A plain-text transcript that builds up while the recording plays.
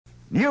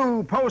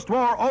New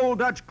post-war Old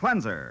Dutch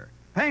cleanser,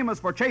 famous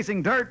for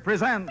chasing dirt,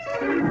 presents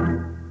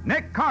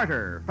Nick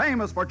Carter,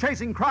 famous for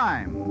chasing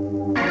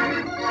crime.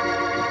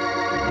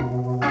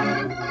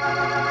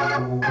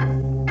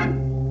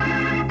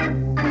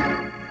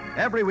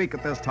 Every week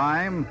at this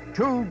time,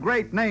 two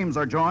great names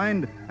are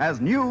joined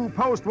as new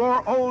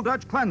post-war Old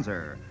Dutch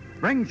cleanser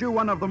brings you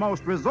one of the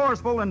most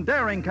resourceful and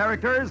daring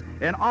characters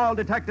in all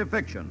detective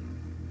fiction,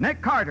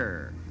 Nick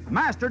Carter,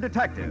 Master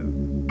Detective.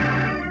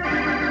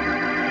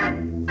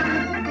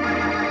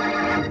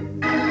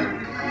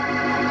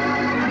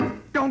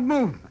 Don't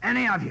move,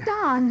 any of you.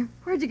 Don,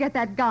 where'd you get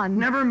that gun?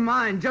 Never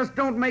mind, just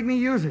don't make me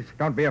use it.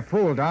 Don't be a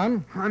fool,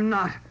 Don. I'm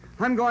not.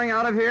 I'm going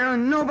out of here,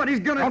 and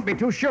nobody's gonna... Don't be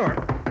too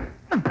sure.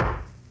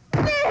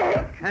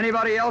 Nick!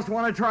 Anybody else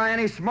want to try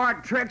any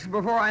smart tricks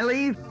before I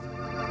leave?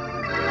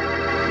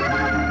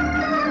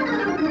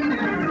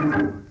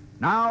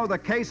 Now, the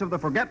case of the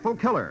Forgetful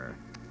Killer.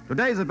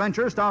 Today's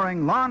adventure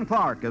starring Lon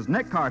Clark as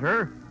Nick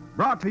Carter,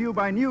 brought to you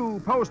by new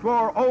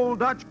post-war Old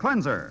Dutch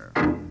cleanser.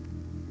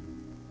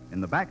 In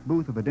the back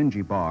booth of a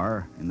dingy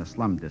bar in the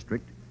slum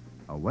district,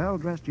 a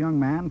well-dressed young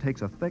man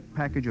takes a thick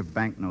package of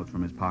banknotes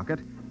from his pocket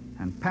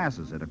and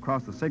passes it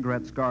across the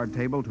cigarette-scarred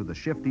table to the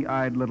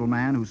shifty-eyed little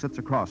man who sits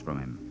across from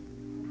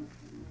him.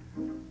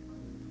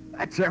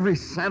 That's every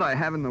cent I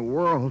have in the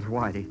world,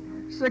 Whitey.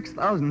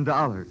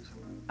 $6,000.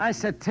 I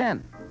said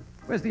 10.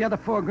 Where's the other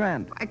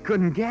 $4,000? I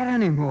couldn't get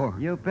any more.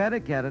 You better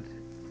get it.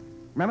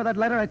 Remember that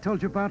letter I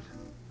told you about?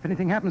 If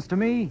anything happens to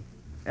me,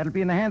 it'll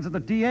be in the hands of the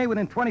DA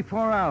within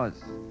 24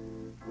 hours.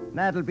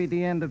 That'll be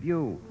the end of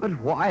you. But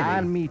Whitey...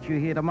 I'll meet you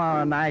here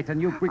tomorrow night,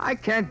 and you... I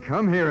can't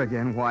come here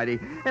again,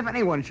 Whitey. If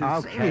anyone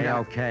should say me...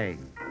 Okay.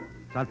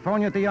 So I'll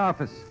phone you at the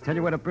office, tell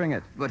you where to bring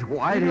it. But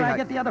Whitey... Either I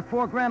get the other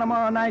 $4,000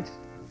 tomorrow night,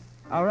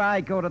 or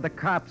I go to the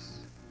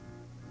cops,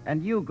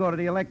 and you go to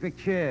the electric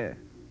chair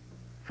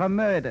for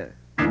murder.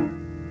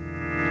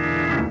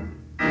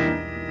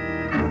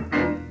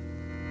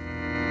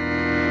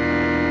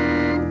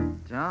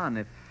 John,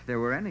 if there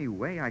were any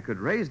way I could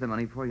raise the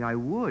money for you, I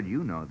would.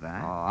 You know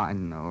that. Oh, I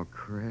know,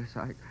 Chris.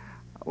 I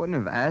wouldn't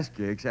have asked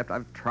you, except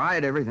I've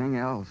tried everything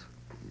else.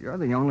 You're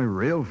the only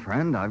real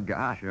friend I've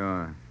got.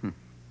 Sure.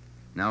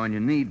 Now, when you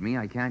need me,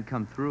 I can't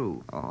come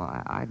through. Oh,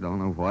 I don't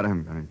know what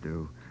I'm going to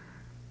do.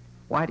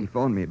 Whitey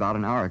phoned me about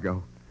an hour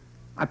ago.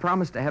 I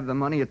promised to have the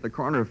money at the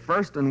corner of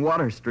 1st and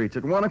Water Streets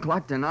at 1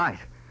 o'clock tonight.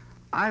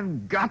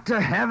 I've got to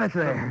have it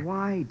there. But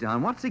why,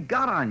 Don? What's he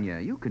got on you?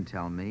 You can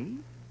tell me.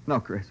 No,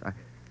 Chris,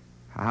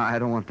 I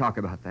don't want to talk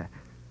about that.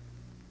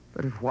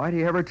 But if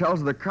Whitey ever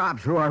tells the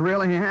cops who I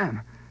really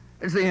am,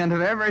 it's the end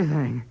of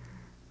everything.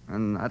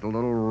 And that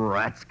little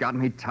rat's got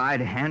me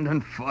tied hand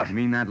and foot. You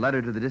mean that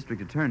letter to the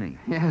district attorney?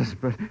 Yes,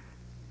 but...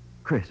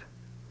 Chris,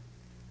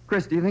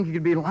 do you think you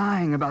could be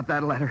lying about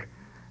that letter?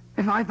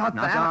 If I thought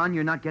now, that... Don,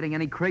 you're not getting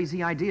any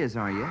crazy ideas,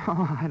 are you?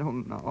 Oh, I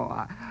don't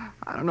know.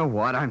 I don't know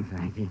what I'm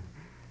thinking.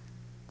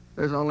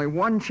 There's only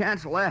one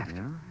chance left.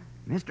 Yeah?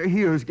 Mr.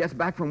 Hughes gets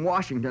back from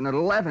Washington at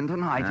 11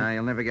 tonight.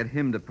 You'll never get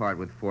him to part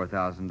with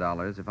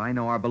 $4,000. If I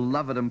know our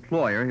beloved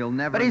employer, he'll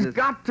never... But he's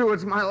got to.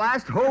 It's my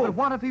last hope. But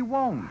what if he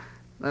won't?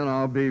 Then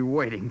I'll be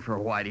waiting for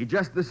Whitey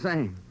just the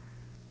same.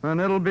 And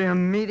it'll be a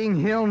meeting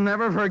he'll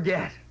never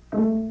forget.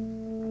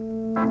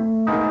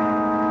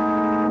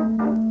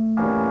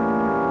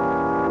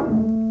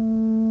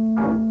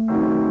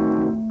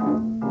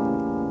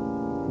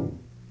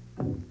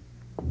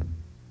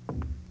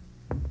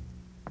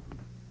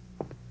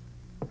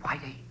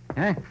 Whitey.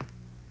 Eh?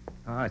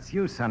 Oh, it's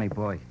you, sonny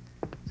boy.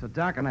 So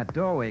dark in that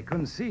doorway,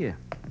 couldn't see you.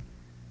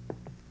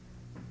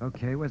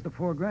 Okay, where's the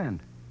 $4,000?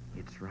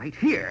 It's right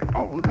here.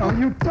 Oh, no,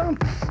 you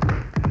don't.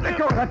 Let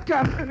go of that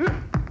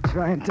gun.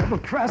 Try and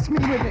double-cross me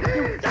with it.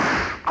 You...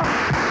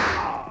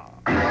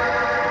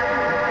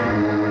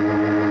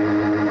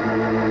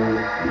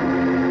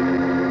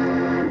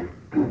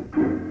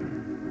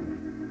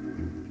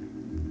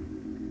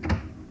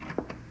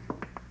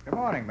 Good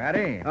morning,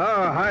 Matty.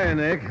 Oh, hi,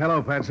 Nick.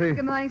 Hello, Patsy.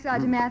 Good morning,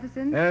 Sergeant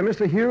Matheson.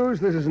 Mr. Hughes,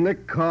 this is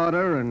Nick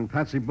Carter and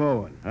Patsy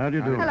Bowen. How do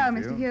you do? Hello,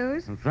 Mr.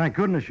 Hughes. Well, thank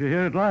goodness you're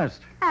here at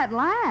last. At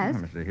last?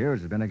 Mr.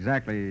 Hughes, it's been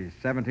exactly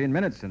 17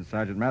 minutes since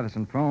Sergeant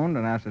Matheson phoned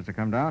and asked us to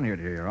come down here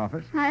to your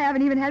office. I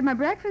haven't even had my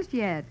breakfast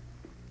yet.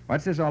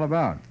 What's this all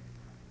about?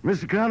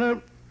 Mr.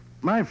 Carter,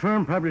 my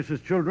firm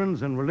publishes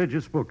children's and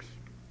religious books.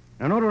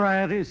 And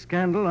notoriety,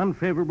 scandal,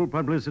 unfavorable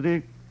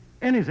publicity,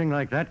 anything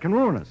like that can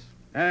ruin us.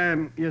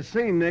 You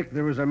see, Nick,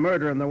 there was a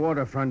murder in the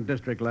waterfront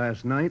district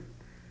last night.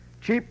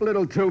 Cheap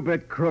little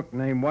two-bit crook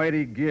named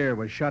Whitey Gear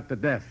was shot to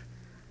death.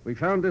 We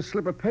found this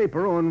slip of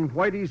paper on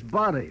Whitey's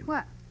body.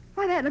 What?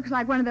 Why, that looks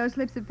like one of those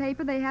slips of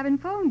paper they have in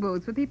phone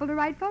booths for people to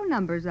write phone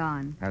numbers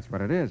on. That's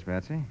what it is,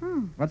 Patsy.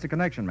 What's the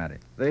connection, Matty?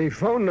 The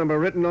phone number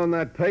written on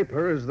that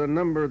paper is the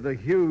number of the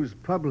Hughes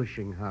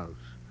Publishing House.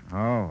 Oh,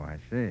 I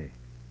see.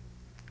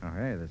 Oh,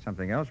 hey, there's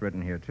something else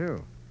written here,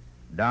 too.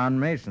 Don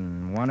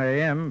Mason, 1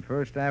 a.m.,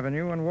 1st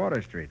Avenue and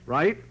Water Street.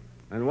 Right.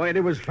 And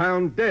Whitey was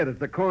found dead at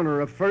the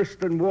corner of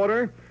 1st and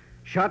Water,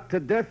 shot to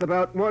death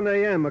about 1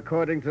 a.m.,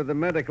 according to the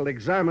medical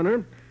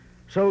examiner.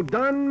 So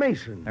Don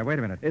Mason... Now, wait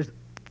a minute.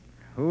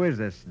 Who is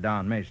this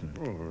Don Mason?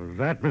 Oh,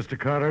 that, Mr.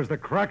 Carter, is the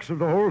crux of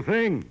the whole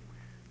thing.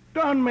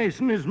 Don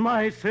Mason is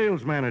my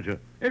sales manager,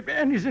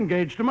 and he's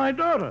engaged to my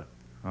daughter.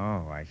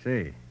 Oh, I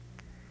see.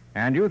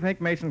 And you think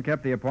Mason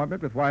kept the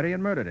appointment with Whitey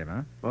and murdered him,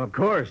 huh? Well, of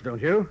course,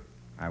 don't you?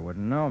 I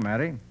wouldn't know,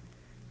 Matty.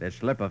 This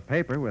slip of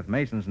paper with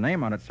Mason's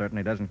name on it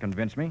certainly doesn't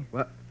convince me.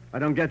 Well, I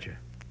don't get you.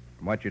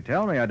 From what you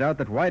tell me, I doubt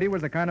that Whitey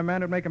was the kind of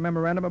man who'd make a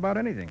memorandum about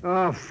anything.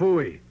 Oh,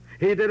 phooey.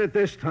 He did it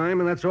this time,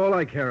 and that's all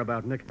I care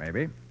about, Nick.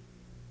 Maybe.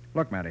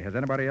 Look, Matty, has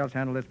anybody else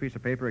handled this piece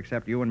of paper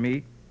except you and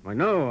me? I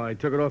know. I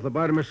took it off the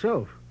bite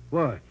myself.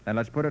 Why? Then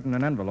let's put it in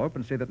an envelope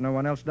and see that no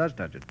one else does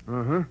touch it.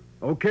 Uh-huh.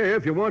 Okay,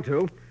 if you want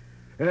to.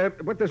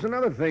 But there's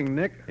another thing,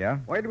 Nick. Yeah?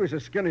 Whitey was a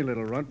skinny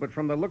little runt, but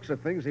from the looks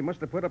of things, he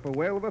must have put up a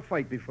whale of a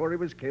fight before he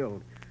was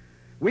killed.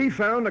 We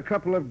found a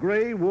couple of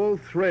gray wool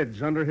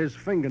threads under his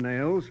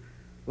fingernails,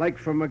 like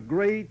from a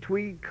gray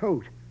tweed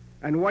coat.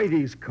 And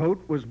Whitey's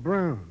coat was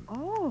brown.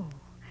 Oh,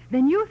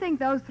 then you think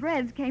those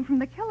threads came from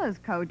the killer's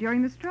coat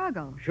during the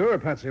struggle? Sure,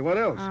 Patsy, what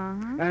else?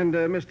 Uh-huh. And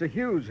Mr.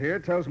 Hughes here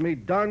tells me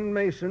Don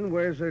Mason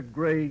wears a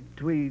gray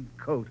tweed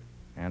coat.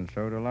 And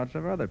so do lots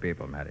of other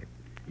people, Matty.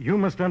 You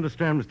must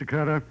understand, Mr.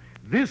 Carter,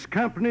 this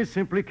company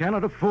simply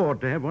cannot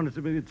afford to have one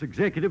of its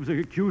executives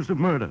accused of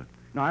murder.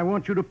 Now, I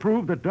want you to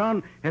prove that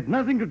Don had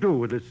nothing to do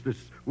with this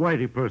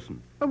Whitey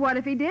person. But what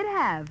if he did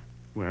have?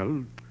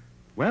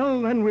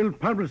 Well, then we'll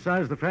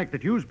publicize the fact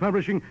that Hughes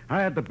Publishing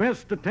hired the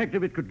best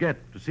detective it could get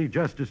to see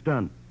justice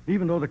done,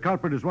 even though the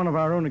culprit is one of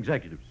our own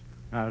executives.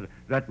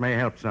 That may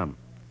help some.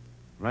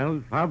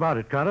 Well, how about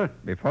it, Carter?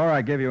 Before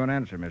I give you an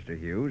answer, Mr.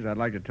 Hughes, I'd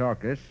like to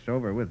talk this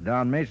over with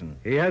Don Mason.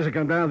 He hasn't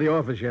come down to the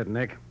office yet,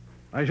 Nick.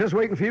 I was just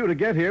waiting for you to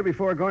get here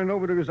before going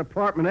over to his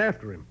apartment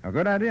after him. A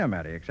good idea,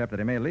 Matty, except that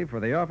he may leave for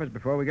the office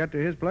before we get to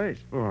his place.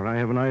 Oh, I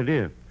have an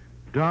idea.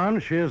 Don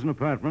shares an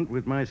apartment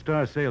with my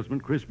star salesman,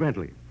 Chris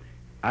Bentley.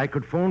 I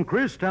could phone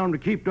Chris, tell him to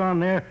keep Don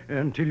there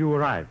until you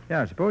arrive.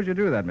 Yeah, suppose you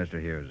do that,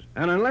 Mr. Hughes.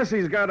 And unless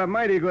he's got a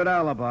mighty good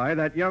alibi,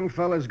 that young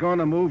fella's going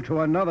to move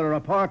to another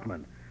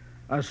apartment.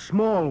 A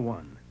small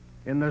one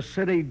in the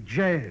city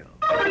jail.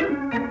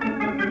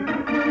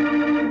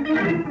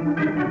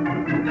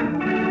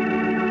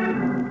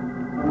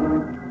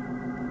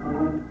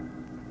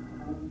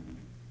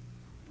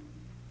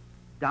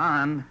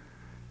 Don,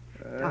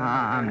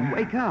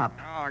 wake up.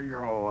 Oh,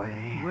 you're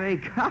away.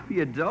 Wake up,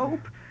 you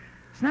dope.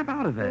 Snap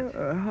out of it.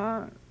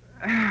 Oh,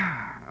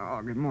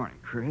 good morning,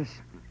 Chris.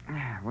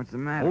 What's the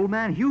matter? Old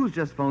man Hughes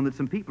just phoned that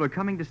some people are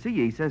coming to see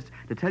you. He says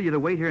to tell you to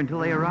wait here until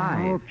they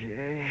arrive.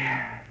 Okay.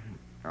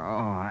 Oh,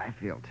 I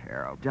feel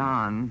terrible.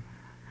 Don,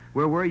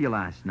 where were you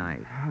last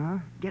night? Huh?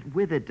 Get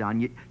with it,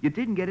 Don. You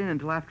didn't get in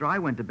until after I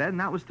went to bed, and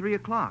that was 3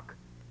 o'clock.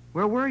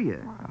 Where were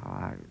you?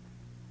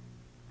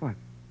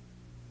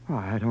 Well,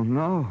 I don't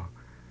know.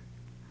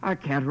 I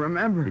can't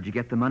remember. Did you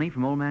get the money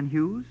from old man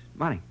Hughes?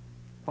 Money?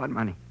 What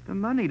money? The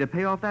money to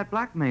pay off that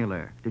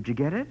blackmailer. Did you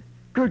get it?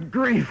 Good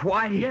grief,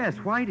 Whitey. Yes,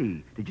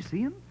 Whitey. Did you see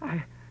him?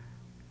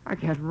 I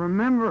can't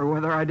remember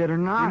whether I did or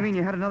not. You mean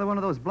you had another one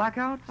of those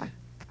blackouts?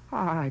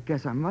 I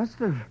guess I must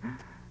have.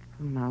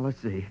 Now,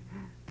 let's see.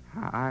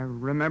 I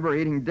remember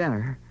eating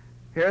dinner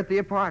here at the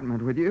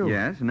apartment with you.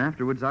 Yes, and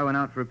afterwards I went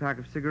out for a pack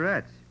of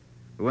cigarettes.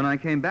 But when I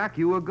came back,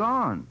 you were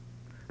gone.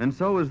 And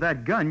so was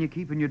that gun you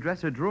keep in your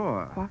dresser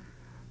drawer. What?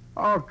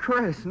 Oh,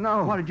 Chris,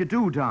 no. What did you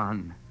do,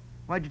 Don?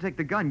 Why'd you take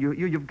the gun?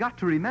 You've got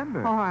to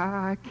remember. Oh,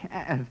 I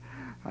can't.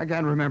 I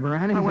can't remember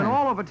anything. I went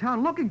all over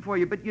town looking for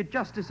you, but you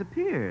just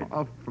disappeared.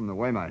 Well, from the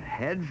way my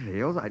head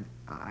feels,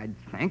 I'd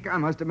think I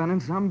must have been in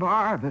some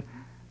bar, but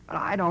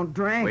I don't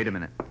drink. Wait a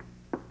minute.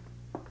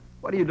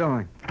 What are you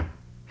doing?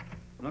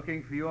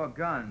 Looking for your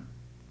gun.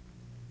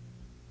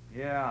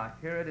 Yeah,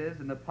 here it is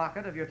in the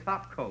pocket of your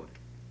top coat.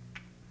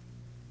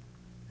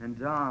 And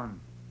Don,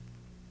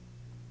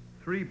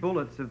 3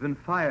 bullets have been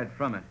fired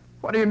from it.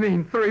 What do you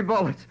mean, 3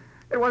 bullets?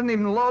 It wasn't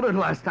even loaded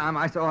last time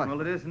I saw it.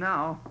 Well, it is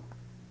now.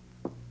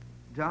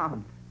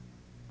 Don,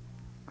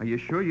 are you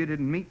sure you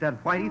didn't meet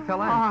that Whitey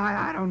fella? Oh,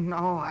 I don't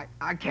know.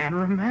 I can't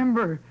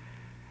remember.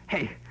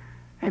 Hey,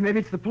 maybe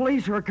it's the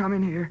police who are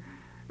coming here.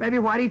 Maybe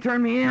Whitey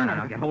turned me in.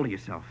 No, get hold of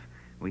yourself.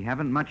 We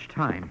haven't much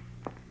time.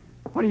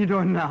 What are you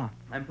doing now?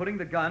 I'm putting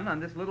the gun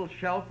on this little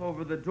shelf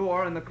over the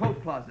door in the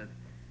coat closet.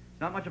 It's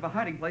not much of a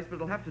hiding place, but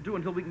it'll have to do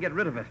until we can get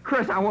rid of it.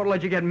 Chris, I won't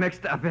let you get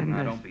mixed up in Now,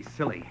 this. don't be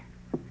silly.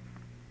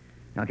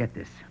 Now, get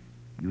this.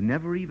 You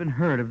never even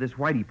heard of this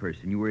Whitey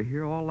person. You were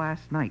here all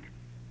last night.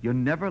 You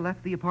never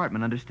left the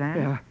apartment,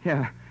 understand?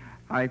 Yeah.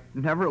 I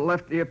never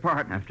left the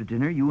apartment. After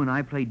dinner, you and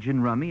I played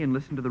gin rummy and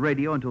listened to the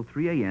radio until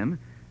 3 a.m.,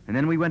 and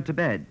then we went to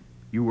bed.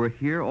 You were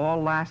here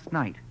all last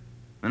night.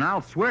 And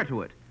I'll swear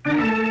to it.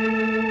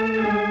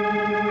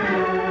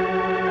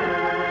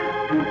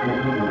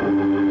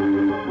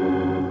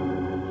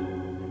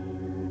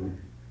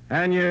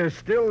 And you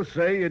still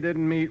say you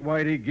didn't meet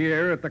Whitey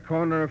Gear at the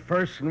corner of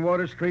First and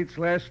Water Streets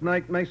last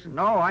night, Mason?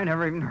 No, I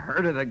never even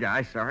heard of the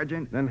guy,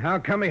 Sergeant. Then how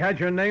come he had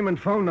your name and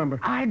phone number?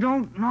 I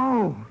don't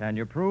know. Can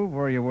you prove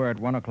where you were at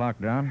 1 o'clock,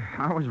 Don?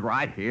 I was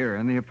right here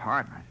in the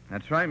apartment.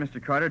 That's right,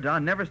 Mr. Carter.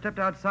 Don never stepped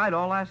outside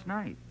all last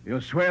night. You'll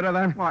swear to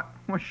that? What?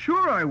 Well,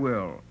 sure I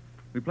will.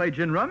 We played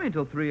gin rummy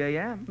until 3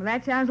 a.m. Well,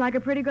 that sounds like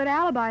a pretty good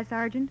alibi,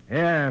 Sergeant.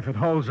 Yeah, if it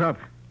holds up.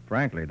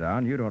 Frankly,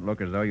 Don, you don't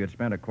look as though you'd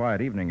spent a quiet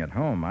evening at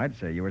home. I'd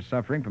say you were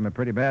suffering from a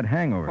pretty bad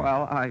hangover.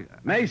 Well,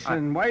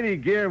 Mason, Whitey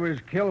Gear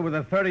was killed with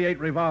a .38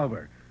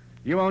 revolver.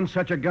 You own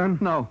such a gun?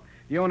 No.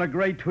 You own a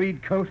gray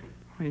tweed coat?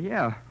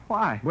 Yeah,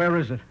 why? Where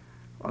is it?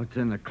 Well, it's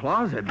in the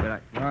closet,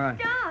 but All right.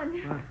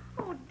 Don!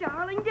 Oh,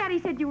 darling, Daddy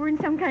said you were in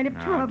some kind of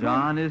Now, trouble.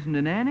 Don isn't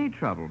in any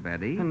trouble,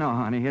 Betty. No,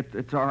 honey,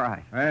 it's all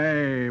right.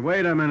 Hey,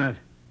 wait a minute.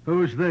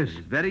 Who's this? This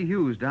is Betty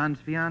Hughes, Don's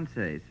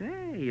fiancée.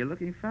 Say, you're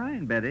looking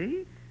fine,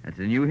 Betty. That's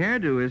a new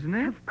hairdo, isn't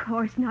it? Of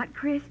course not,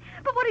 Chris.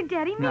 But what did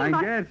Daddy mean I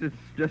by... guess it's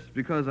just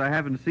because I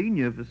haven't seen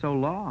you for so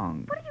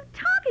long. What are you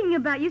talking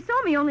about? You saw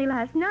me only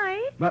last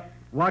night. But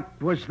what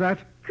was that?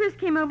 Chris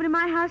came over to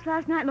my house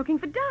last night looking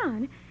for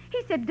Don.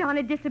 He said Don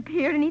had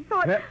disappeared, and he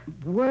thought...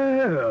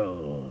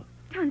 Well...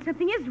 Don,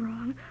 something is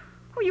wrong.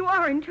 Oh, you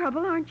are in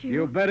trouble, aren't you?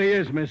 You bet he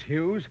is, Miss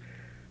Hughes.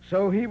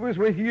 So he was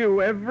with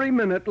you every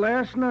minute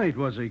last night,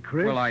 was he,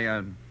 Chris?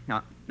 Well,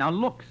 Now,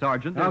 look,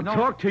 Sergeant, I'll there's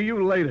talk to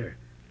you later.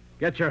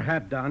 Get your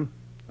hat, Don.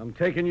 I'm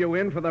taking you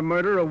in for the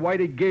murder of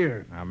Whitey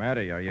Gear. Now,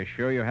 Matty, are you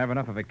sure you have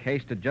enough of a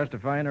case to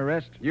justify an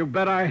arrest? You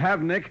bet I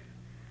have, Nick.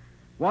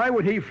 Why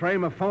would he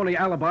frame a phony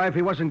alibi if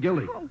he wasn't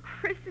guilty? Oh,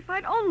 Chris, if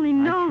I'd only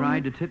known. I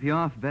tried to tip you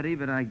off, Betty,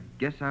 but I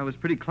guess I was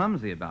pretty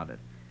clumsy about it.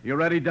 You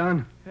ready,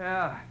 Don?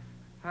 Yeah,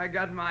 I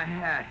got my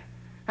hat.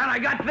 And I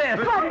got this!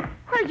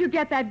 Where'd you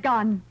get that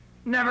gun?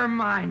 Never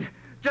mind.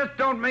 Just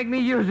don't make me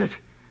use it.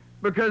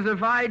 Because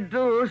if I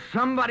do,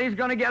 somebody's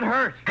gonna get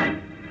hurt.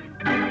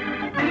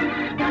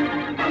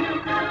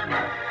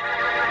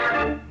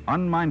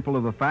 Unmindful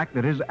of the fact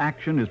that his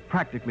action is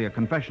practically a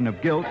confession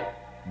of guilt,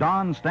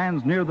 Don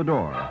stands near the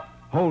door,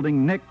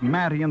 holding Nick,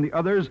 Matty, and the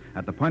others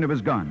at the point of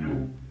his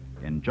gun.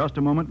 In just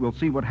a moment, we'll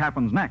see what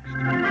happens next.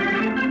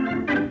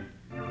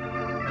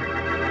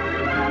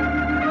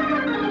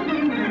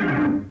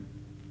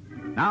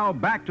 Now,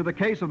 back to the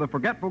case of the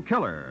Forgetful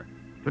Killer.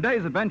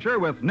 Today's adventure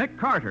with Nick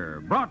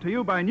Carter, brought to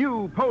you by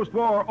new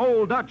post-war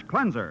Old Dutch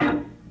Cleanser.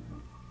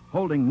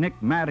 Holding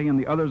Nick, Matty, and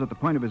the others at the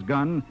point of his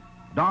gun,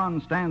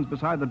 Don stands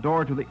beside the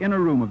door to the inner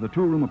room of the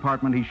two-room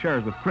apartment he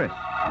shares with Chris.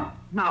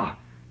 Now,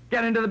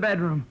 get into the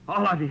bedroom,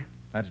 all of you.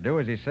 Let's do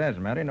as he says,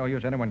 Matty. No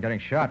use anyone getting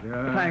shot.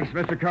 Thanks,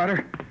 Mr.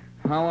 Carter.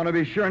 I want to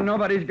be sure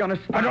nobody's gonna...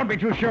 Don't be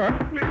too sure.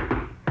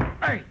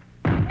 Hey!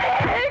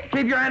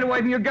 Keep your hand away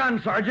from your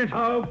gun, Sergeant.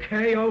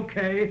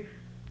 Okay.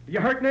 You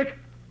hurt, Nick?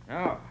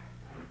 No.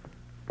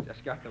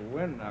 Just got the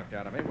wind knocked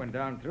out of me. Went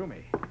down through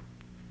me.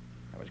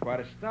 That was quite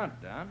a stunt,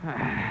 Don.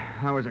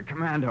 I was a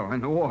commando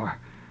in the war.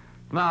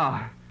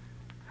 Now,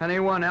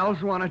 anyone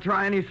else want to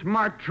try any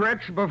smart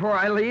tricks before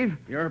I leave?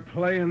 You're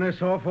playing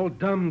this awful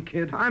dumb,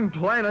 kid. I'm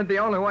playing it the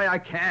only way I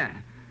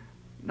can.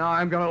 Now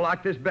I'm going to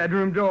lock this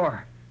bedroom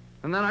door.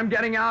 And then I'm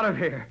getting out of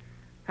here.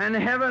 And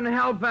heaven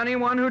help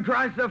anyone who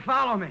tries to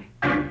follow me.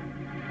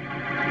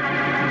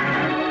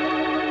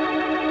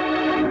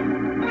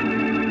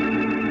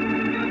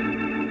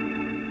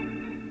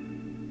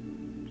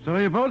 So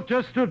you both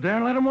just stood there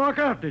and let him walk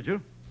out, did you?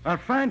 A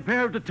fine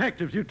pair of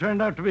detectives you turned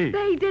out to be.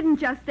 They didn't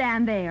just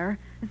stand there.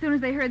 As soon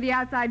as they heard the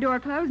outside door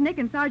close, Nick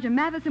and Sergeant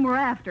Matheson were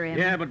after him.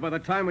 Yeah, but by the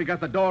time we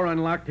got the door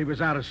unlocked, he was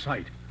out of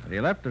sight. But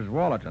he left his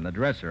wallet in the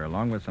dresser,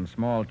 along with some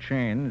small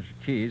change,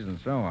 keys, and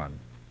so on.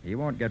 He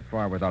won't get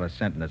far without a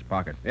cent in his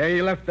pocket. Yeah,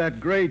 he left that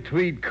gray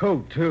tweed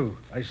coat, too.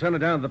 I sent it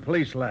down to the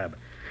police lab.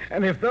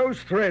 And if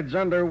those threads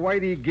under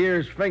Whitey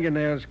Gear's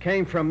fingernails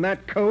came from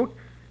that coat,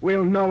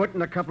 we'll know it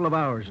in a couple of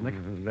hours, Nick.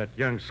 That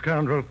young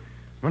scoundrel.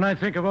 When I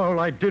think of all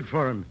I did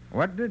for him.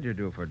 What did you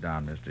do for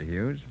Don, Mr.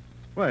 Hughes?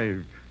 Why,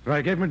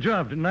 I gave him a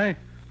job, didn't I?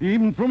 You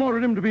even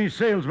promoted him to be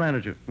sales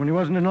manager when he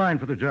wasn't in line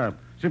for the job,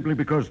 simply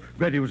because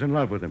Betty was in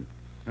love with him.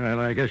 Well,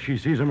 I guess she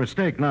sees a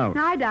mistake now.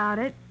 I doubt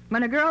it.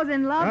 When a girl's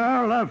in love...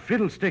 Oh, love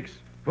fiddlesticks.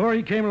 Before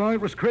he came along,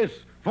 it was Chris.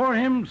 For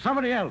him,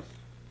 somebody else.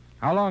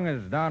 How long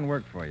has Don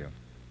worked for you?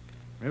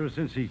 Ever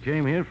since he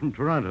came here from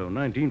Toronto,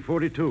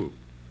 1942.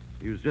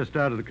 He was just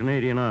out of the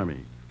Canadian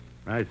Army.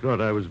 I thought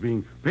I was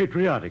being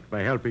patriotic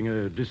by helping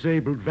a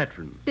disabled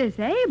veteran.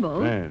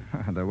 Disabled? Yeah.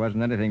 There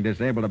wasn't anything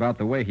disabled about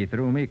the way he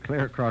threw me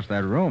clear across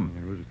that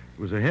room.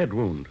 It was a head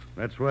wound.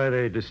 That's why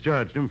they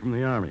discharged him from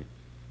the Army.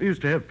 He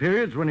used to have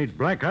periods when he'd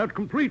black out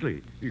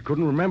completely. He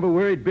couldn't remember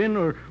where he'd been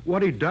or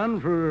what he'd done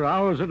for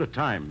hours at a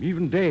time,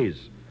 even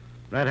days.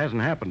 That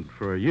hasn't happened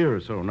for a year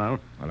or so now.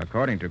 Well,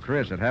 according to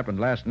Chris, it happened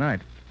last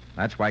night.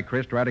 That's why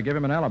Chris tried to give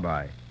him an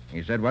alibi.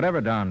 He said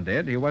whatever Don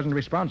did, he wasn't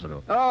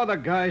responsible. Oh, the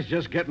guy's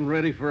just getting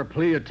ready for a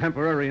plea of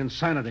temporary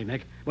insanity,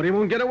 Nick. But he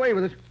won't get away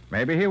with it.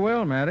 Maybe he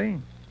will, Matty.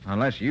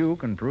 Unless you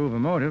can prove a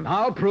motive.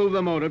 I'll prove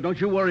the motive.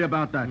 Don't you worry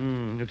about that.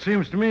 It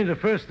seems to me the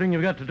first thing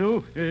you've got to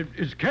do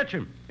is catch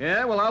him.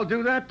 Yeah, well, I'll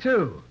do that,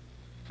 too.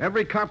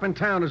 Every cop in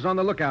town is on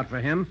the lookout for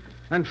him,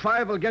 and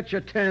 5 will get you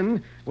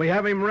 10. We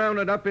have him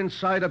rounded up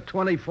inside of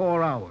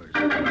 24 hours.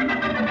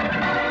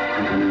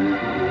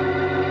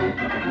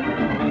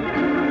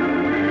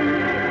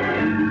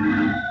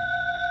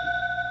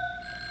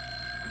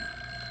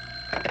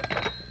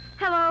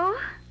 Hello?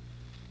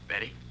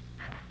 Betty?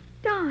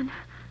 Don.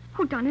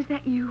 Oh, Don, is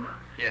that you?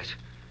 Yes.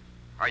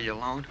 Are you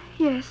alone?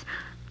 Yes.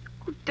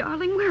 Oh,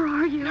 darling, where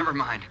are you? Never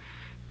mind.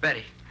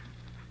 Betty,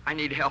 I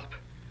need help.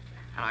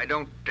 And I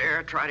don't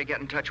dare try to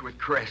get in touch with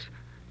Chris.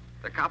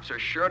 The cops are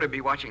sure to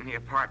be watching the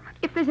apartment.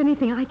 If there's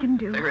anything I can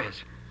do. There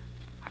is.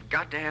 I've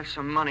got to have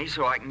some money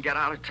so I can get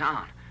out of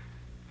town.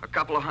 A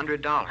couple of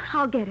 $100.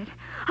 I'll get it.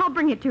 I'll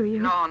bring it to you.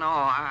 No,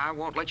 I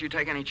won't let you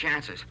take any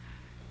chances.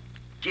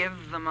 Give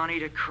the money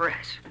to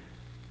Chris.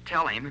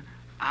 Tell him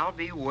I'll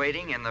be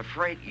waiting in the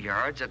freight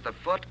yards at the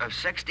foot of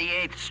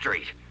 68th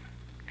Street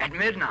at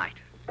midnight.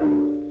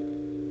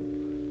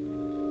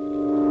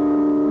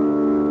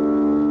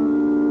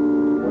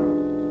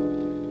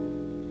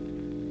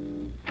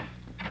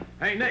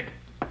 Hey, Nick.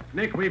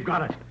 Nick, we've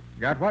got it.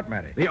 Got what,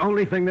 Matty? The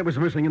only thing that was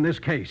missing in this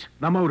case,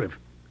 the motive.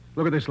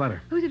 Look at this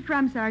letter. Who's it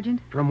from, Sergeant?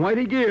 From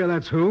Whitey Gear,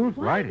 that's who.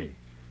 Whitey.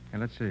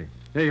 And let's see.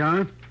 Here you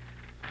are.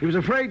 He was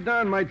afraid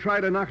Don might try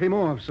to knock him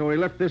off, so he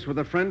left this with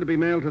a friend to be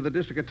mailed to the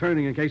district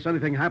attorney in case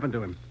anything happened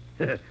to him.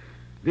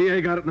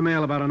 DA got it in the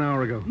mail about an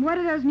hour ago. What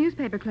are those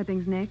newspaper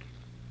clippings, Nick?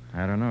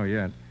 I don't know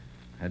yet.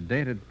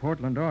 Dated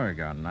Portland,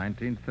 Oregon,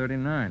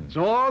 1939. It's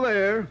all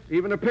there,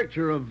 even a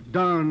picture of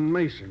Don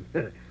Mason.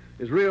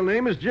 His real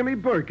name is Jimmy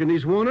Burke, and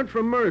he's wanted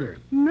for murder.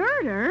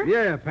 Murder?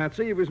 Yeah,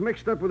 Patsy, he was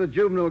mixed up with a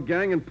juvenile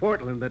gang in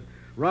Portland that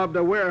robbed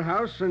a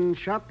warehouse and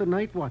shot the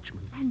night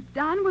watchman. And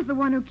Don was the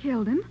one who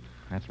killed him?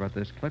 That's what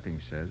this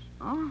clipping says.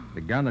 Oh.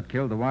 The gun that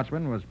killed the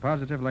watchman was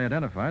positively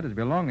identified as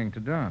belonging to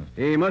Don.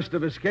 He must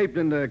have escaped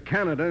into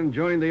Canada and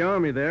joined the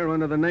army there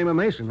under the name of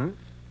Mason, huh?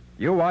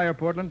 You wire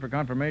Portland for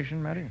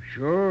confirmation, Matty?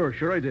 Sure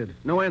I did.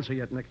 No answer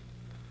yet, Nick.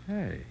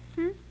 Hey.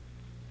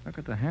 Look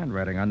at the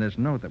handwriting on this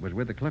note that was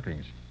with the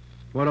clippings.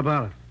 What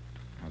about it?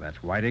 Well, that's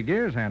Whitey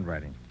Gear's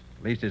handwriting.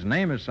 At least his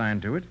name is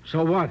signed to it.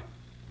 So what?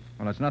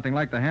 Well, it's nothing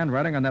like the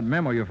handwriting on that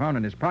memo you found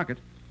in his pocket.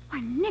 Why,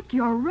 Nick,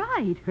 you're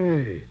right.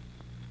 Hey,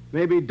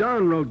 maybe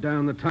Don wrote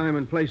down the time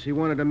and place he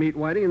wanted to meet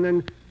Whitey and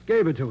then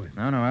gave it to him.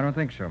 No, I don't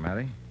think so,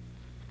 Matty.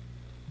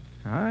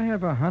 I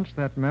have a hunch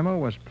that memo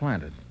was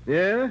planted.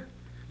 Yeah?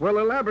 Well,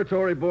 the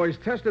laboratory boys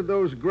tested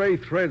those gray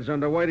threads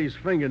under Whitey's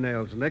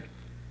fingernails, Nick,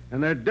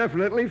 and they're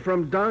definitely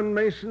from Don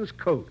Mason's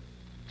coat.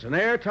 It's an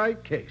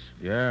airtight case.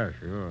 Yeah,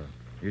 sure.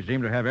 You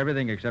seem to have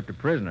everything except a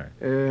prisoner.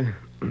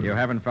 You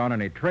haven't found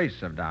any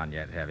trace of Don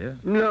yet, have you?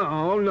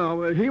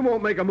 No. He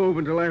won't make a move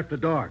until after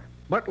dark.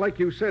 But like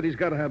you said, he's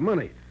got to have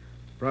money.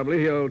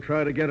 Probably he'll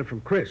try to get it from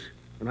Chris.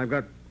 And I've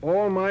got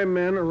all my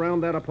men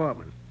around that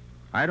apartment.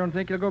 I don't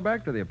think he'll go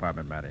back to the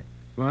apartment, Matty.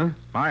 What?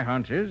 My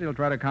hunch is he'll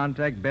try to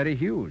contact Betty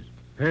Hughes.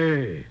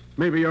 Hey,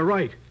 maybe you're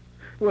right.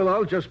 Well,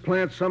 I'll just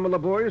plant some of the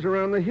boys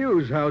around the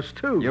Hughes house,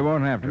 too. You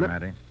won't have to,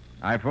 Matty.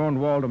 I phoned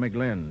Walter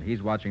McGlynn.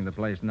 He's watching the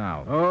place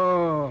now.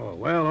 Oh,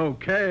 well,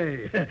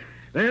 okay.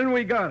 Then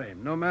we got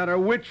him, no matter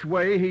which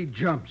way he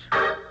jumps.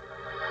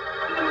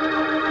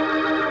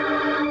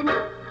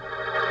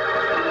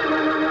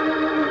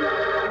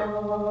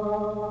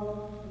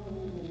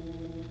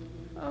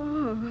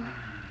 Oh,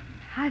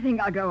 I think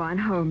I'll go on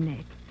home,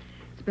 Nick.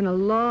 It's been a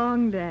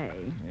long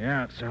day.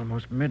 Yeah, it's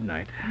almost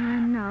midnight.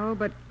 I know,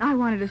 but I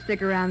wanted to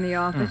stick around the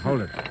office.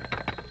 Hold it.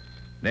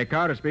 Nick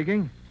Carter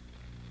speaking.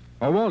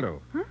 Oh,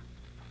 Waldo. Huh?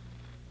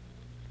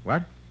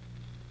 What?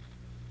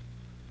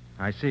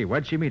 I see.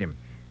 Where'd she meet him?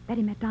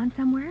 Betty met Don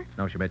somewhere?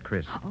 No, she met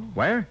Chris. Oh.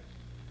 Where?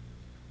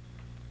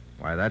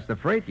 Why, that's the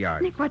freight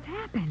yard. Nick, what's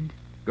happened?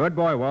 Good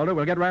boy, Waldo.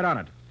 We'll get right on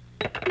it.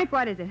 Nick,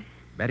 what is it?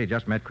 Betty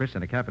just met Chris in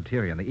the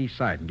cafeteria on the east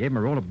side and gave him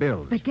a roll of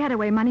bills. The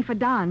getaway money for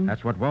Don.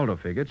 That's what Waldo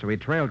figured, so he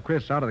trailed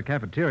Chris out of the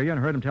cafeteria and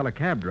heard him tell a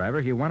cab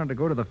driver he wanted to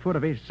go to the foot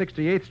of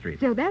 68th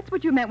Street. So that's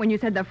what you meant when you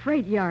said the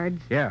freight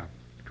yards. Yeah.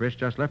 Chris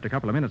just left a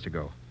couple of minutes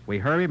ago. We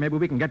hurry, maybe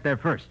we can get there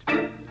first.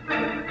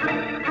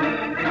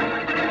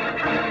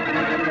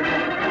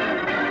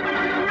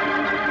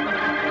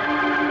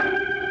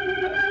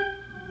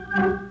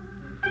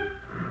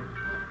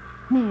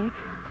 Nick,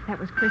 that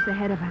was Chris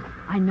ahead of us.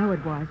 I know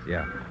it was.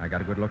 Yeah, I got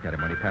a good look at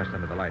him when he passed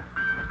under the light.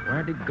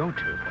 Where'd he go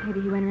to?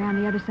 Maybe he went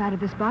around the other side of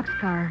this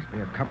boxcar.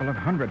 There'll be a couple of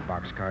 100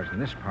 boxcars in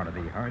this part of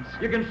the yards.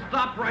 You can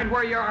stop right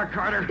where you are,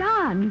 Carter.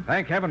 Don!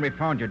 Thank heaven we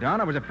found you,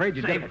 Don. I was afraid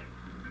you'd Save it.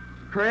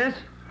 Chris?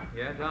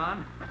 Yeah,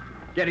 Don?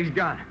 Get his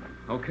gun.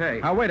 Okay.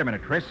 Now, wait a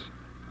minute, Chris.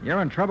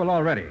 You're in trouble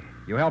already.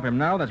 You help him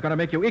now, that's going to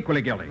make you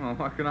equally guilty. Well,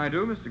 what can I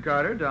do, Mr.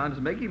 Carter? Don's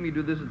making me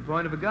do this at the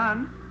point of a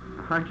gun.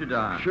 Aren't you,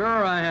 Don? Sure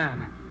I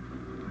am.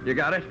 You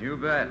got it? You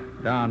bet.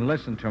 Don,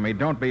 listen to me.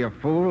 Don't be a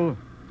fool.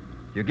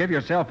 If you give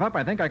yourself up,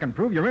 I think I can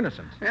prove your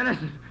innocence.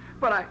 Innocent?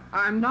 But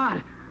I'm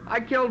not. I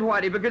killed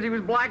Whitey because he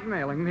was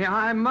blackmailing me.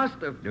 I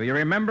must have. Do you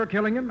remember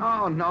killing him?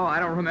 Oh, no,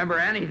 I don't remember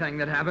anything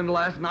that happened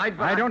last night,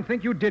 but I don't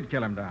think you did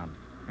kill him, Don.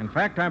 In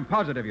fact, I'm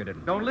positive you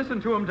didn't. Don't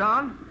listen to him,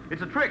 Don.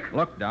 It's a trick.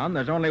 Look, Don,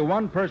 there's only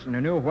one person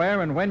who knew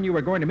where and when you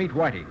were going to meet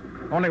Whitey.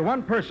 Only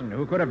one person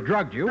who could have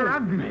drugged you.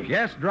 Drugged me?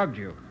 Yes, drugged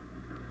you.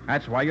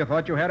 That's why you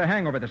thought you had a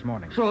hangover this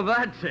morning. So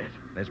that's it.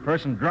 This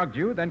person drugged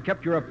you, then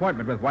kept your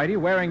appointment with Whitey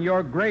wearing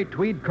your gray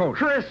tweed coat.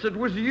 Chris, it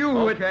was you.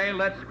 Okay,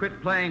 let's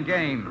quit playing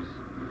games.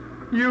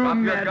 You Drop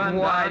your met gun,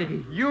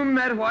 Whitey. Don. You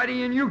met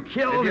Whitey and you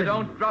killed him. If you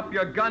don't drop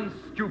your gun,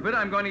 stupid,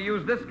 I'm going to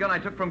use this gun I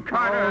took from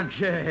Carter.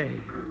 Okay.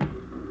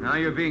 Now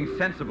you're being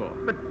sensible.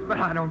 But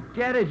I don't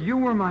get it. You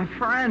were my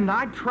friend.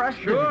 I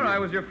trusted you. Sure, I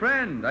was your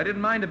friend. I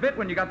didn't mind a bit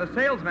when you got the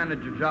sales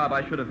manager job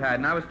I should have had,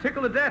 and I was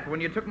tickled to death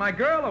when you took my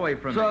girl away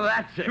from me. So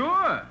that's it.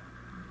 Sure.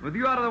 With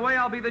you out of the way,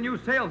 I'll be the new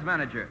sales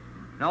manager.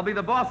 And I'll be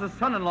the boss's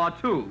son-in-law,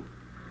 too.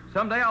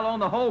 Someday I'll own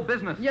the whole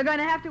business. You're going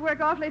to have to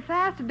work awfully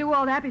fast to do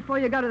all that before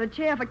you go to the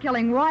chair for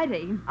killing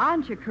Whitey,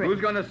 aren't you, Chris?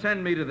 Who's going to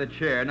send me to the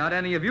chair? Not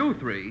any of you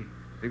three.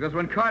 Because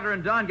when Carter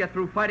and Don get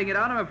through fighting it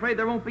out, I'm afraid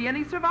there won't be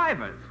any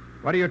survivors.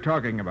 What are you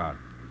talking about?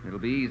 It'll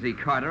be easy,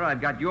 Carter. I've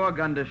got your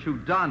gun to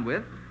shoot Don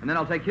with, and then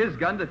I'll take his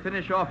gun to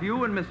finish off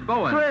you and Miss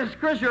Bowen.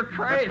 Chris, you're The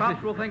crazy.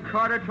 cops will think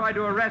Carter tried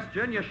to arrest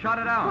you and you shot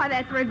it out. Why,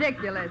 that's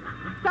ridiculous.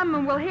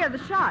 Someone will hear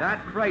the shot.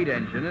 That freight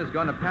engine is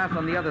going to pass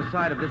on the other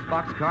side of this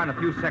boxcar in a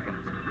few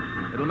seconds.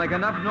 It'll make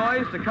enough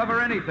noise to cover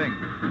anything,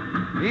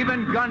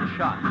 even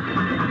gunshots.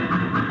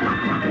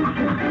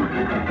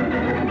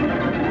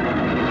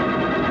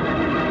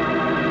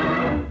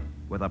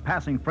 With a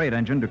passing freight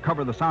engine to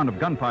cover the sound of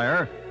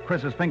gunfire,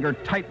 Chris's finger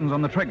tightens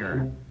on the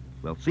trigger.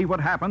 We'll see what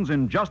happens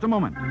in just a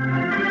moment.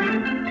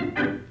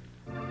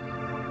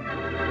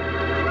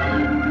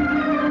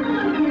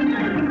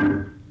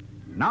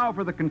 Now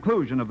for the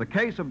conclusion of the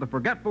case of the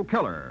Forgetful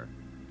Killer.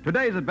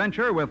 Today's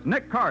adventure with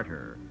Nick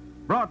Carter,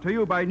 brought to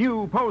you by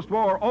new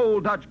post-war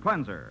Old Dutch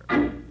Cleanser.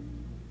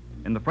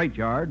 In the freight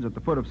yards at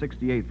the foot of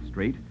 68th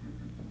Street,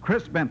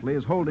 Chris Bentley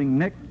is holding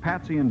Nick,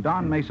 Patsy, and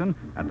Don Mason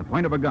at the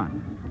point of a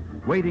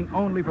gun, waiting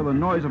only for the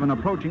noise of an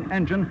approaching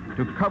engine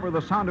to cover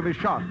the sound of his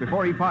shot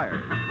before he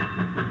fires.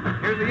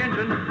 Here's the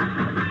engine.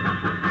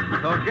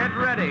 So get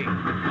ready.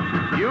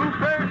 You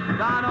first,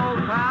 Don,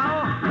 old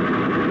pal.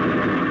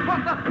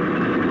 What the?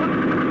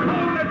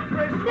 Hold it,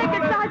 Chris. Nick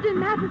and Sergeant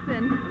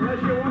Matheson.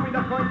 Unless you want me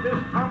to point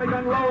this Tommy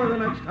gun lower the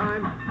next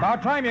time.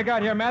 About time you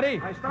got here, Matty.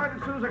 I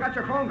started as soon as I got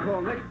your phone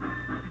call, Nick.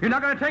 You're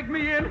not going to take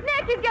me in?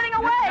 Nick, he's getting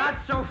away.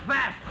 Not so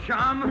fast,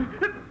 chum.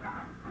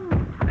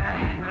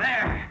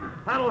 There.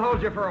 That'll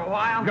hold you for a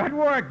while. Good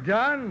work,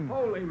 Don.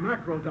 Holy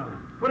mackerel, Don.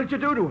 What did you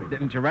do to him?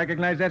 Didn't you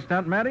recognize that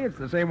stunt, Matty? It's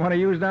the same one he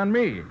used on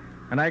me.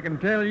 And I can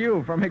tell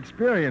you from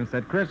experience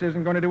that Chris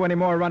isn't going to do any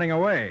more running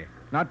away.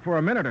 Not for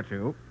a minute or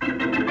two.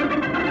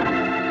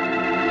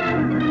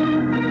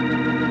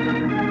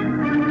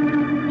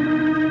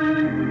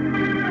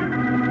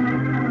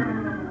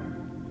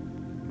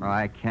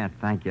 I can't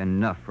thank you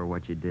enough for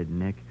what you did,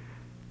 Nick.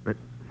 But,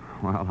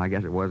 well, I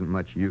guess it wasn't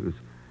much use.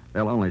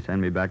 They'll only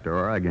send me back to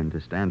Oregon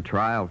to stand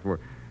trial for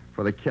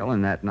the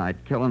killing that night,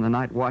 killing the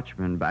night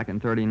watchman back in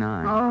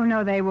 39. Oh,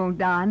 no, they won't,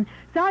 Don.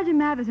 Sergeant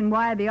Matheson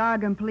wired the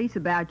Oregon police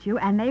about you,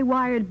 and they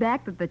wired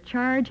back that the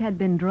charge had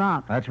been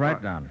dropped. That's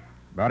right, Don.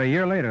 About a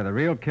year later, the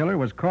real killer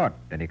was caught,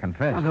 and he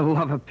confessed. For the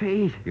love of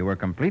Pete. You were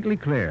completely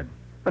cleared.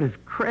 But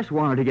if Chris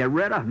wanted to get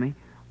rid of me,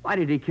 why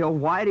did he kill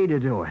Whitey to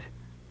do it?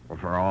 Well,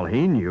 for all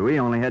he knew, he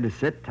only had to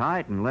sit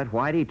tight and let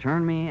Whitey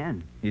turn me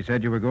in. He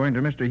said you were going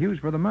to Mr. Hughes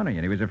for the money,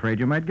 and he was afraid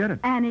you might get it.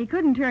 And he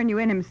couldn't turn you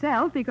in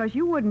himself because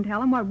you wouldn't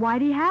tell him what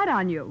Whitey had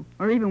on you,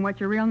 or even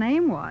what your real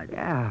name was.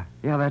 Yeah,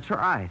 that's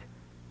right.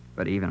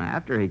 But even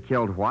after he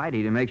killed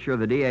Whitey, to make sure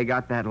the DA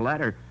got that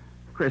letter,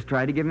 Chris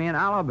tried to give me an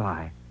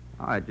alibi.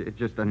 Oh, it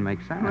just doesn't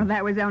make sense. Well,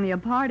 that was only a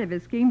part of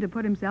his scheme to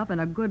put himself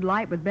in a good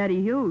light with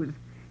Betty Hughes.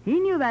 He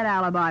knew that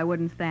alibi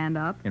wouldn't stand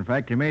up. In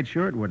fact, he made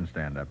sure it wouldn't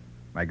stand up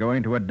by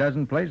going to a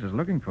dozen places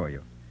looking for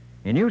you.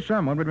 He knew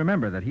someone would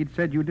remember that he'd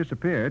said you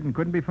disappeared and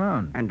couldn't be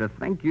found. And to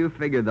think you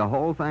figured the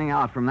whole thing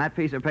out from that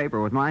piece of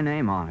paper with my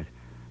name on it.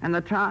 And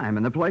the time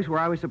and the place where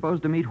I was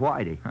supposed to meet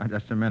Whitey.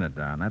 Just a minute,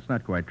 Don. That's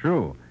not quite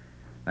true.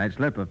 That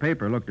slip of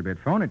paper looked a bit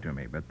phony to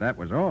me, but that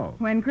was all.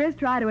 When Chris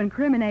tried to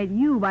incriminate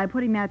you by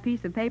putting that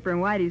piece of paper in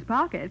Whitey's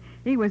pocket,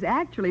 he was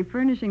actually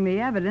furnishing the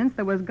evidence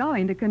that was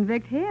going to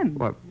convict him.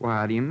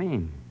 What do you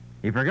mean?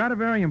 He forgot a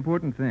very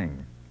important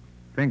thing.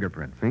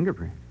 Fingerprints.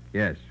 Fingerprint?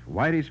 Yes,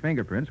 Whitey's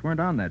fingerprints weren't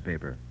on that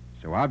paper.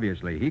 So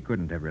obviously he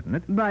couldn't have written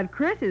it. But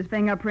Chris's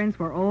fingerprints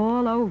were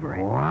all over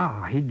it.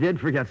 Wow, he did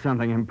forget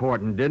something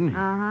important, didn't he?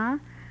 Uh-huh.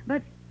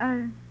 But,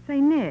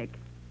 say, Nick,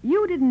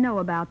 you didn't know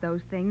about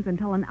those things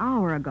until an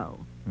hour ago.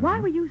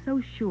 Why were you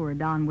so sure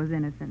Don was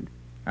innocent?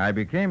 I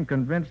became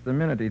convinced the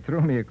minute he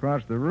threw me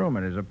across the room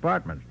in his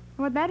apartment.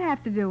 What'd that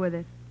have to do with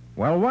it?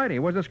 Well, Whitey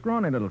was a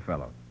scrawny little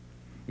fellow.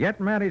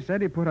 Yet Matty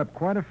said he put up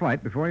quite a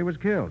fight before he was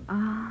killed.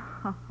 Oh,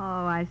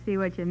 I see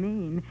what you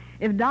mean.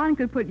 If Don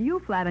could put you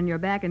flat on your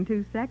back in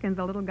 2 seconds,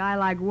 a little guy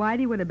like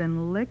Whitey would have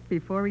been licked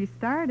before he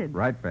started.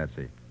 Right,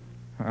 Patsy.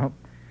 Well,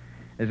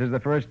 this is the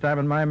first time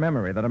in my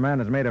memory that a man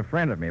has made a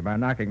friend of me by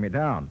knocking me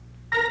down.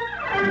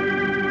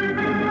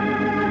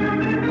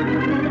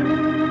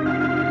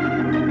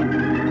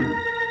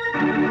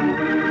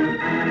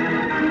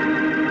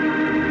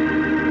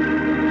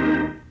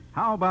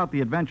 about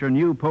the adventure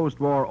new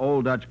post-war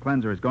Old Dutch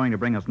cleanser is going to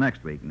bring us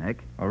next week,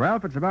 Nick? Well,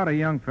 Ralph, it's about a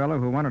young fellow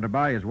who wanted to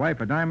buy his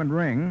wife a diamond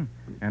ring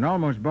and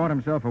almost bought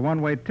himself a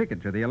one-way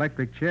ticket to the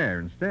electric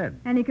chair instead.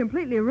 And he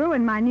completely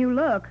ruined my new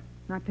look,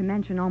 not to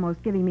mention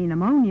almost giving me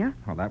pneumonia.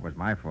 Well, that was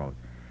my fault.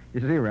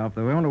 You see, Ralph,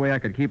 the only way I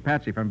could keep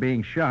Patsy from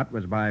being shot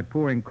was by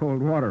pouring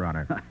cold water on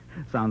her.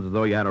 Sounds as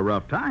though you had a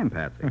rough time,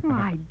 Patsy. Well,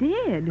 I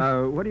did.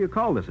 What do you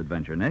call this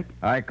adventure, Nick?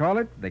 I call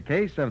it the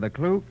case of the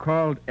clue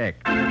called X.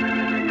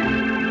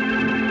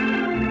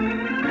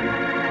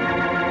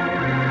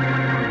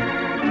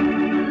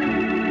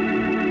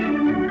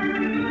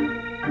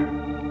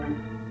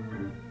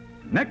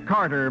 Nick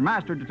Carter,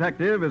 Master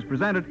Detective, is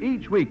presented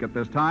each week at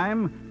this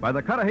time by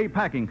the Cudahy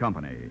Packing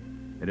Company.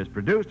 It is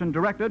produced and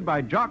directed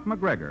by Jock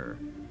McGregor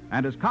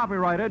and is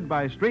copyrighted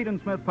by Street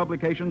and Smith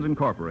Publications,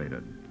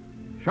 Incorporated.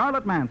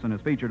 Charlotte Manson is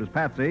featured as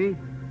Patsy.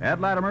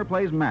 Ed Latimer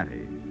plays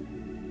Matty.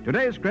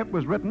 Today's script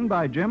was written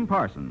by Jim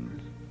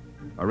Parsons.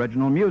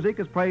 Original music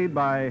is played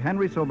by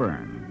Henry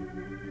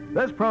Silverne.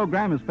 This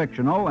program is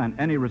fictional, and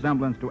any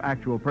resemblance to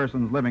actual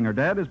persons living or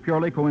dead is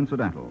purely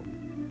coincidental.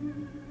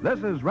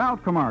 This is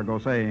Ralph Camargo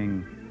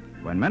saying,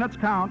 when minutes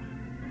count,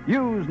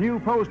 use new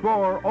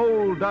post-war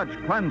Old Dutch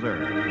cleanser.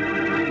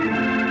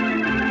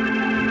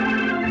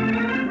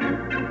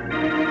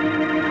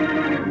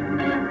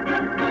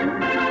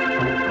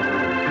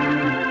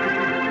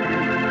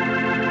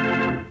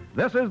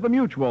 This is the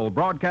Mutual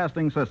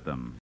Broadcasting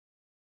System.